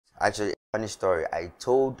Actually, funny story. I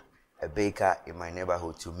told a baker in my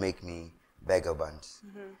neighborhood to make me burger buns.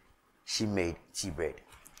 She made tea bread.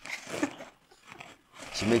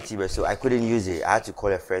 She made tea bread, so I couldn't use it. I had to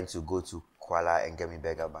call a friend to go to Kuala and get me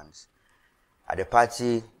burger buns. At the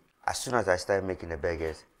party, as soon as I started making the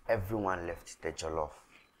burgers, everyone left the jollof.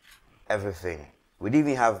 Everything. We didn't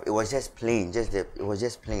even have, it was just plain, it was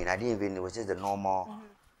just plain. It was just the normal.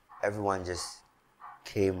 Everyone just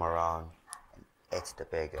came around and ate the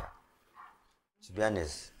burger. To be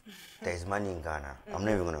honest, there's money in Ghana. I'm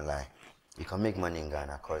not even gonna lie. You can make money in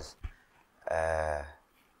Ghana because I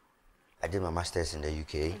did my master's in the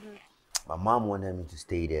UK. My mom wanted me to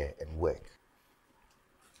stay there and work.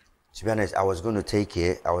 To be honest, I was going to take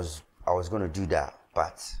it. I was going to do that,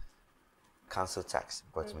 but council tax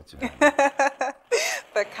brought me to Ghana.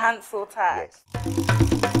 The council tax.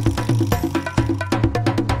 Yes.